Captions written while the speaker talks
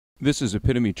This is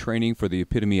IPitomy training for the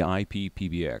IPitomy IP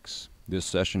PBX. This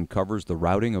session covers the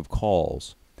routing of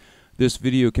calls. This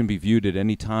video can be viewed at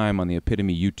any time on the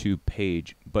IPitomy YouTube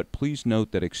page, but please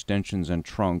note that extensions and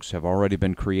trunks have already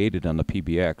been created on the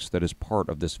PBX that is part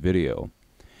of this video.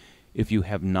 If you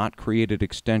have not created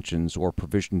extensions or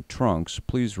provisioned trunks,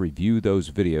 please review those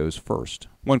videos first.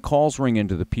 When calls ring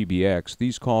into the PBX,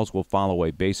 these calls will follow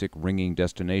a basic ringing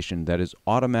destination that is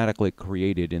automatically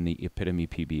created in the IPitomy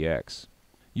PBX.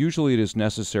 Usually it is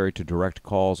necessary to direct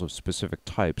calls of specific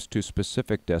types to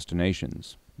specific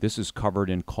destinations. This is covered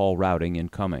in call routing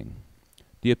incoming.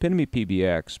 The IPitomy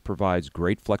PBX provides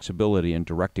great flexibility in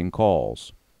directing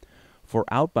calls. For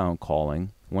outbound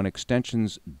calling, when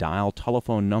extensions dial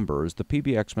telephone numbers, the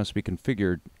PBX must be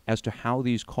configured as to how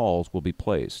these calls will be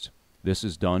placed. This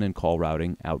is done in call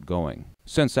routing outgoing.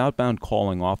 Since outbound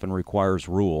calling often requires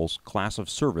rules, class of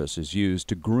service is used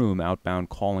to groom outbound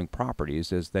calling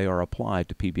properties as they are applied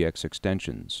to PBX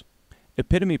extensions.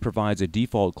 IPitomy provides a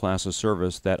default class of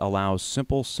service that allows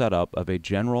simple setup of a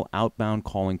general outbound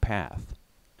calling path.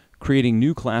 Creating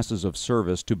new classes of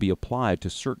service to be applied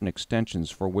to certain extensions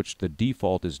for which the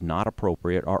default is not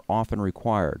appropriate are often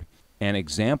required. An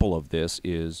example of this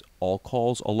is all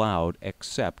calls allowed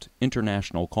except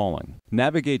international calling.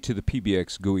 Navigate to the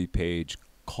PBX GUI page,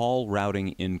 Call Routing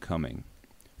Incoming.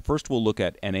 First we'll look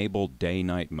at Enable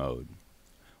Day-Night Mode.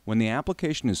 When the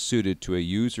application is suited to a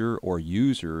user or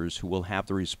users who will have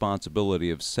the responsibility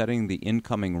of setting the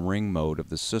incoming ring mode of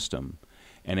the system,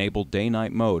 Enable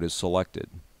Day-Night Mode is selected.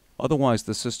 Otherwise,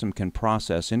 the system can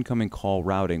process incoming call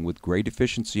routing with great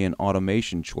efficiency and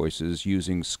automation choices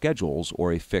using schedules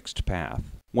or a fixed path.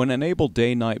 When Enable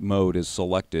Day-Night Mode is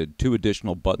selected, two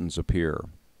additional buttons appear: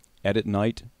 Edit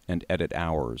Night and Edit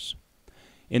Hours.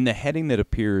 In the heading that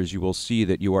appears, you will see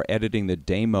that you are editing the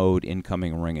day mode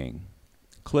incoming ringing.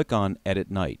 Click on Edit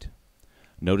Night.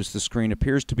 Notice the screen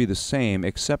appears to be the same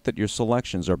except that your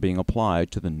selections are being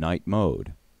applied to the night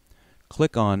mode.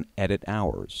 Click on Edit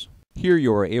Hours. Here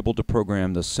you are able to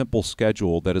program the simple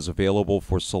schedule that is available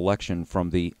for selection from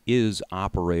the Is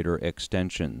Operator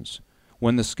extensions.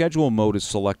 When the schedule mode is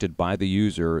selected by the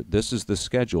user, this is the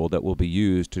schedule that will be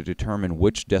used to determine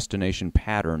which destination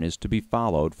pattern is to be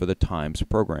followed for the times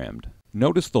programmed.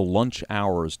 Notice the lunch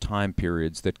hours time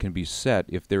periods that can be set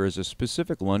if there is a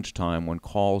specific lunch time when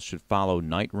calls should follow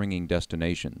night ringing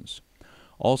destinations.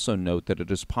 Also note that it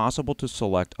is possible to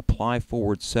select Apply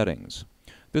Forward Settings.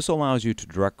 This allows you to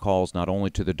direct calls not only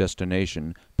to the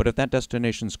destination, but if that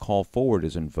destination's call forward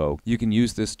is invoked, you can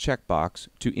use this checkbox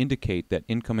to indicate that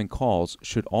incoming calls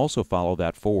should also follow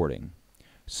that forwarding.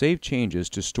 Save changes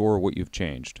to store what you've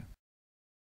changed.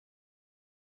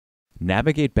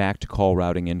 Navigate back to Call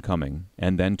Routing Incoming,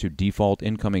 and then to Default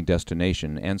Incoming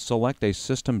Destination, and select a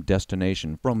system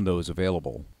destination from those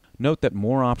available. Note that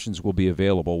more options will be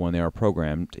available when they are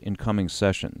programmed in coming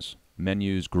sessions: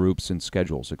 menus, groups, and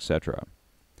schedules, etc.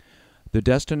 The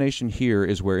destination here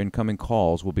is where incoming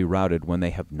calls will be routed when they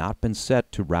have not been set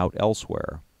to route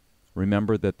elsewhere.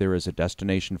 Remember that there is a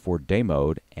destination for day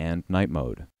mode and night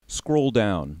mode. Scroll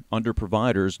down. Under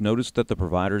Providers, notice that the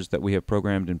providers that we have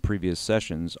programmed in previous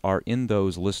sessions are in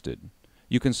those listed.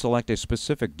 You can select a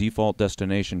specific default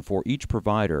destination for each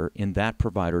provider in that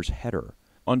provider's header.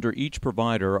 Under each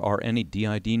provider are any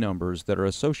DID numbers that are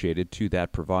associated to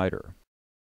that provider.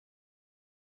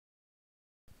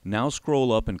 Now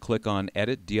scroll up and click on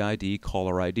Edit DID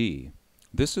Caller ID.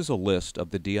 This is a list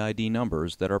of the DID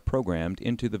numbers that are programmed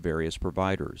into the various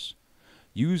providers.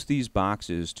 Use these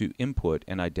boxes to input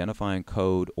an identifying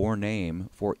code or name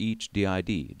for each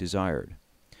DID desired.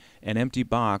 An empty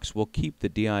box will keep the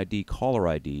DID caller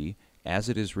ID as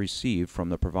it is received from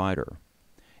the provider.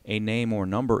 A name or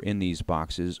number in these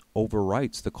boxes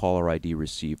overwrites the caller ID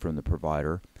received from the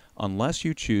provider unless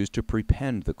you choose to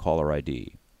prepend the caller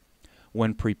ID.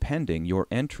 When prepending, your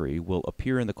entry will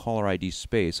appear in the caller ID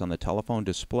space on the telephone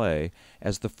display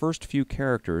as the first few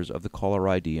characters of the caller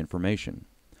ID information.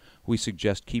 We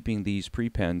suggest keeping these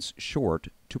prepends short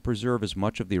to preserve as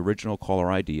much of the original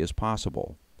caller ID as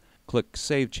possible. Click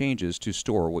Save Changes to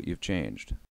store what you've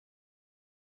changed.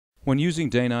 When using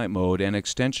day-night mode, an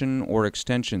extension or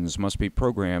extensions must be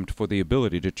programmed for the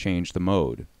ability to change the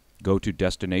mode. Go to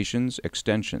Destinations,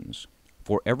 Extensions.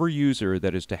 For every user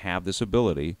that is to have this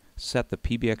ability, set the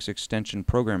PBX extension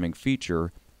programming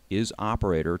feature Is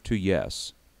Operator to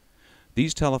Yes.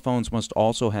 These telephones must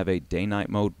also have a day-night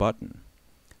mode button.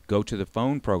 Go to the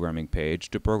phone programming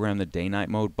page to program the day-night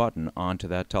mode button onto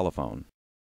that telephone.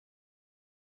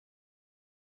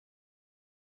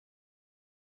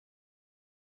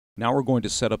 Now we're going to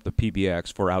set up the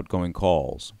PBX for outgoing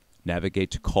calls. Navigate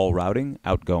to Call Routing,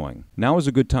 Outgoing. Now is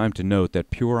a good time to note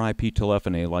that pure IP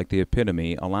telephony like the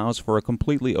IPitomy allows for a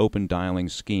completely open dialing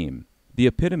scheme. The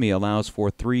IPitomy allows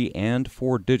for 3- and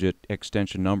 4-digit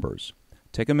extension numbers.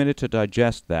 Take a minute to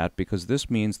digest that because this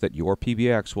means that your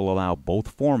PBX will allow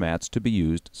both formats to be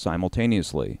used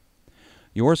simultaneously.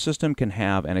 Your system can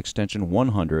have an extension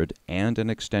 100 and an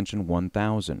extension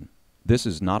 1000. This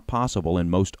is not possible in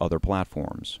most other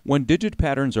platforms. When digit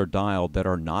patterns are dialed that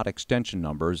are not extension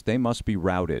numbers, they must be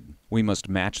routed. We must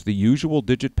match the usual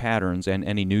digit patterns and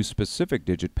any new specific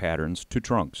digit patterns to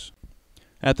trunks.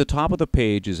 At the top of the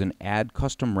page is an Add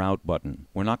Custom Route button.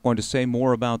 We're not going to say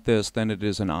more about this than it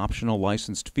is an optional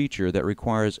licensed feature that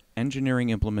requires engineering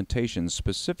implementations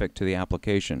specific to the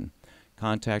application.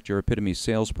 Contact your IPitomy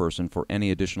salesperson for any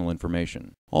additional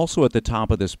information. Also at the top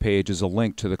of this page is a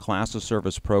link to the class of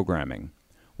service programming.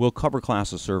 We'll cover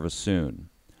class of service soon.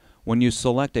 When you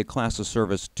select a class of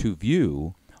service to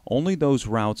view, only those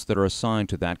routes that are assigned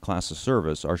to that class of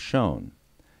service are shown.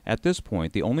 At this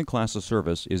point, the only class of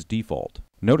service is default.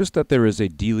 Notice that there is a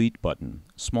delete button,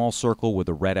 small circle with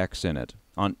a red X in it,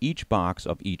 on each box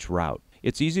of each route.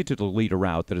 It's easy to delete a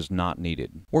route that is not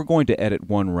needed. We're going to edit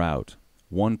one route.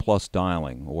 1+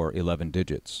 dialing, or 11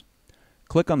 digits.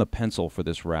 Click on the pencil for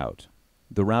this route.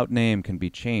 The route name can be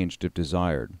changed if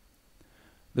desired.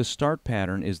 The start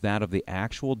pattern is that of the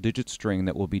actual digit string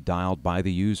that will be dialed by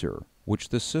the user, which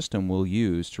the system will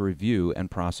use to review and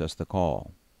process the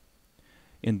call.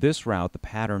 In this route, the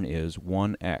pattern is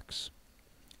 1X.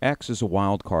 X is a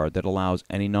wildcard that allows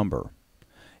any number.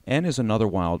 N is another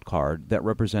wildcard that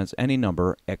represents any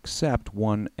number except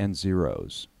 1 and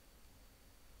 0s.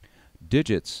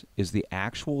 Digits is the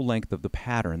actual length of the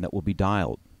pattern that will be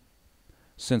dialed.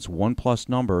 Since 1+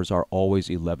 numbers are always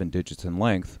 11 digits in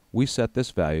length, we set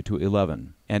this value to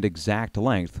 11 and exact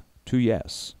length to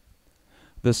yes.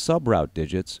 The subroute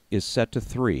digits is set to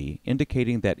 3,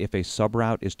 indicating that if a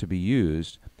subroute is to be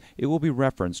used, it will be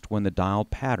referenced when the dialed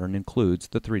pattern includes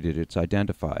the 3 digits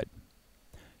identified.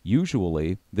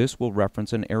 Usually, this will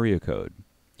reference an area code.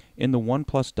 In the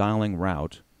 1+ dialing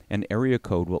route, an area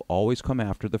code will always come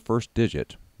after the first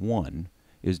digit, 1,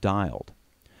 is dialed.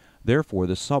 Therefore,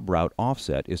 the subroute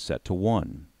offset is set to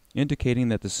 1, indicating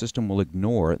that the system will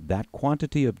ignore that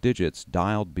quantity of digits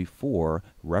dialed before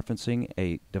referencing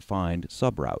a defined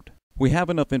subroute. We have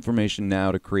enough information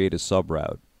now to create a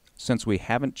subroute. Since we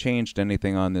haven't changed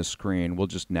anything on this screen, we'll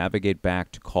just navigate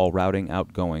back to Call Routing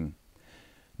Outgoing.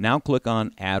 Now click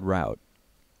on Add Route.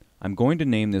 I'm going to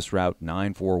name this route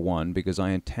 941 because I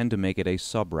intend to make it a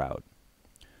subroute.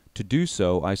 To do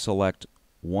so, I select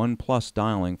 1+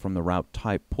 dialing from the route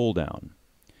type pull-down.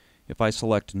 If I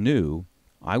select New,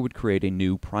 I would create a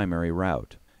new primary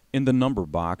route. In the number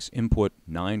box, input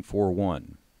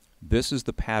 941. This is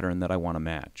the pattern that I want to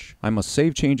match. I must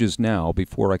save changes now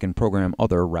before I can program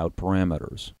other route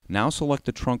parameters. Now select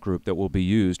the trunk group that will be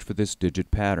used for this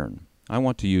digit pattern. I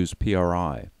want to use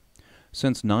PRI.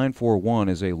 Since 941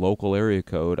 is a local area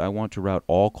code, I want to route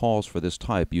all calls for this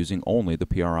type using only the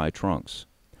PRI trunks.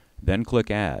 Then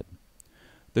click Add.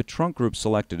 The trunk group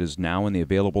selected is now in the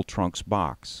Available Trunks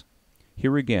box.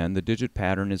 Here again, the digit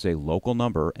pattern is a local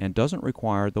number and doesn't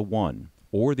require the 1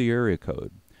 or the area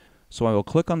code. So I will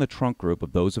click on the trunk group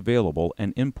of those available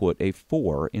and input a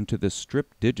 4 into the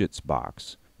Strip Digits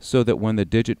box, so that when the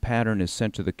digit pattern is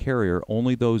sent to the carrier,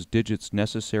 only those digits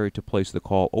necessary to place the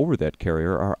call over that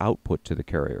carrier are output to the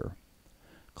carrier.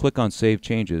 Click on Save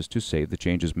Changes to save the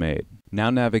changes made.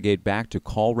 Now navigate back to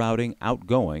Call Routing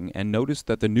Outgoing and notice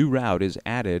that the new route is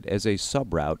added as a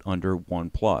subroute under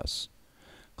 1+.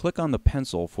 Click on the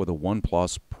pencil for the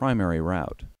 1+ primary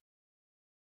route.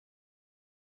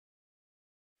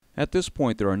 At this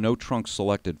point, there are no trunks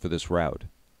selected for this route.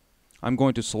 I'm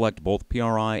going to select both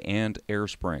PRI and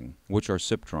AirSpring, which are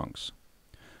SIP trunks.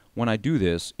 When I do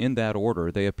this, in that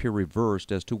order, they appear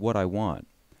reversed as to what I want.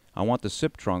 I want the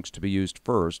SIP trunks to be used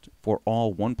first for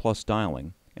all 1+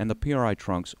 dialing, and the PRI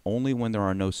trunks only when there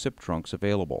are no SIP trunks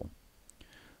available.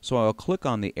 So I'll click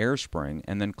on the AirSpring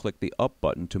and then click the Up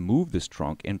button to move this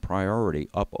trunk in priority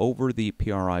up over the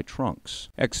PRI trunks.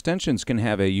 Extensions can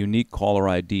have a unique caller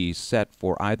ID set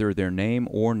for either their name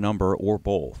or number or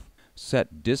both.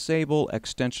 Set Disable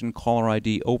Extension Caller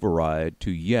ID Override to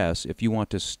Yes if you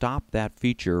want to stop that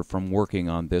feature from working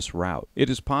on this route. It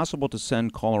is possible to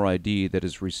send caller ID that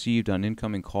is received on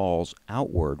incoming calls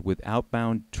outward with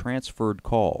outbound transferred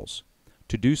calls.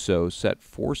 To do so, set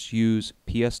Force Use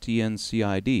PSTN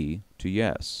CID to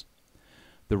Yes.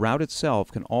 The route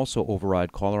itself can also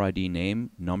override caller ID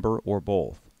name, number, or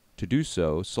both. To do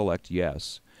so, select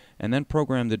Yes, and then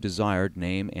program the desired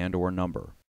name and/or number.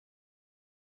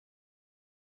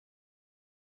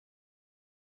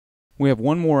 We have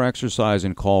one more exercise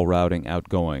in call routing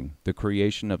outgoing, the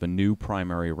creation of a new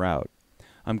primary route.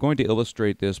 I'm going to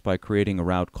illustrate this by creating a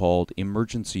route called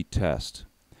emergency test.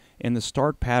 In the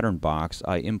start pattern box,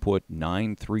 I input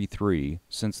 933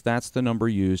 since that's the number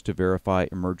used to verify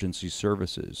emergency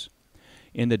services.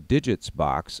 In the digits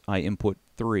box, I input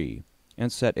 3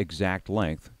 and set exact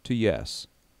length to yes.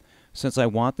 Since I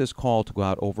want this call to go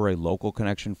out over a local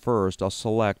connection first, I'll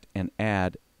select and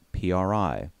add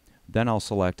PRI. Then I'll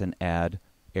select and add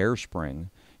AirSpring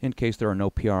in case there are no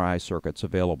PRI circuits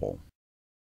available.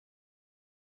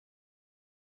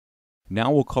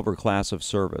 Now we'll cover class of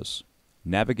service.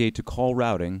 Navigate to Call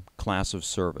Routing, Class of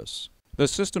Service. The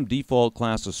system default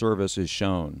class of service is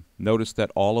shown. Notice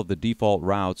that all of the default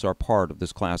routes are part of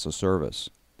this class of service.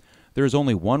 There is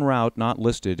only one route not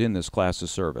listed in this class of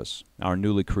service, our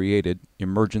newly created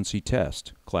Emergency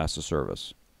Test class of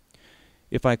service.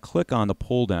 If I click on the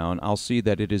pull-down, I'll see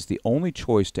that it is the only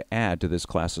choice to add to this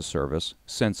class of service,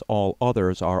 since all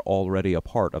others are already a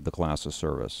part of the class of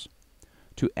service.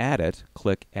 To add it,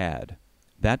 click Add.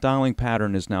 That dialing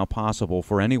pattern is now possible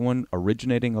for anyone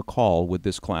originating a call with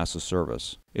this class of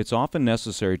service. It's often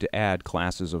necessary to add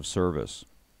classes of service.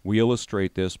 We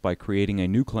illustrate this by creating a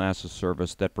new class of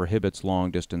service that prohibits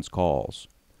long-distance calls.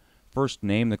 First,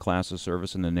 name the class of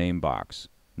service in the name box.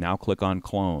 Now click on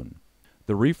Clone.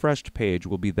 The refreshed page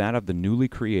will be that of the newly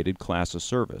created class of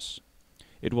service.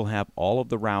 It will have all of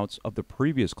the routes of the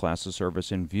previous class of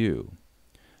service in view.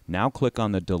 Now click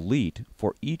on the Delete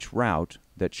for each route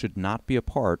that should not be a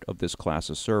part of this class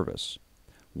of service.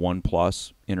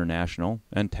 1+, international,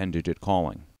 and 10-digit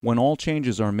calling. When all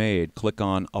changes are made, click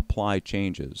on Apply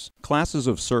Changes. Classes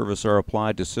of service are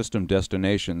applied to system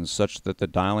destinations such that the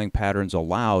dialing patterns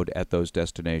allowed at those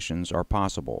destinations are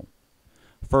possible.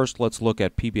 First, let's look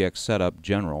at PBX Setup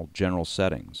General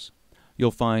Settings.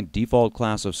 You'll find Default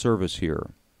Class of Service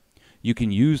here. You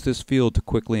can use this field to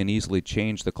quickly and easily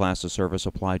change the class of service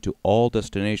applied to all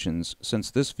destinations, since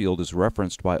this field is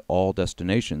referenced by all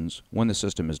destinations when the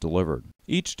system is delivered.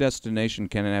 Each destination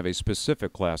can have a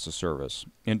specific class of service.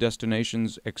 In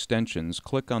Destinations Extensions,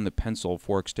 click on the pencil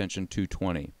for extension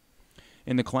 220.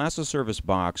 In the class of service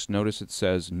box, notice it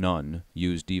says None,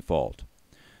 Use Default.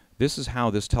 This is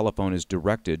how this telephone is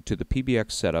directed to the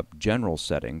PBX Setup General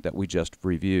setting that we just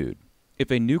reviewed. If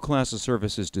a new class of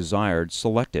service is desired,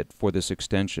 select it for this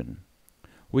extension.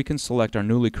 We can select our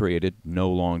newly created No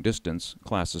Long Distance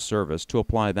class of service to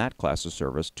apply that class of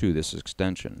service to this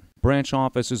extension. Branch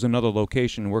Office is another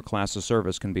location where class of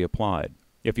service can be applied.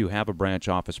 If you have a branch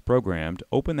office programmed,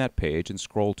 open that page and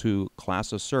scroll to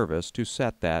Class of Service to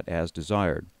set that as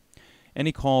desired.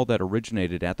 Any call that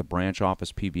originated at the branch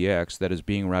office PBX that is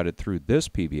being routed through this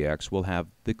PBX will have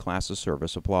the class of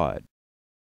service applied.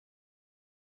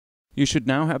 You should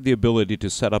now have the ability to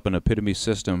set up an IPitomy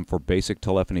system for basic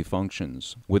telephony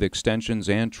functions, with extensions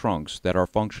and trunks that are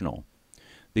functional.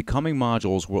 The coming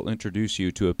modules will introduce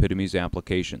you to IPitomy's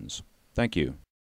applications. Thank you.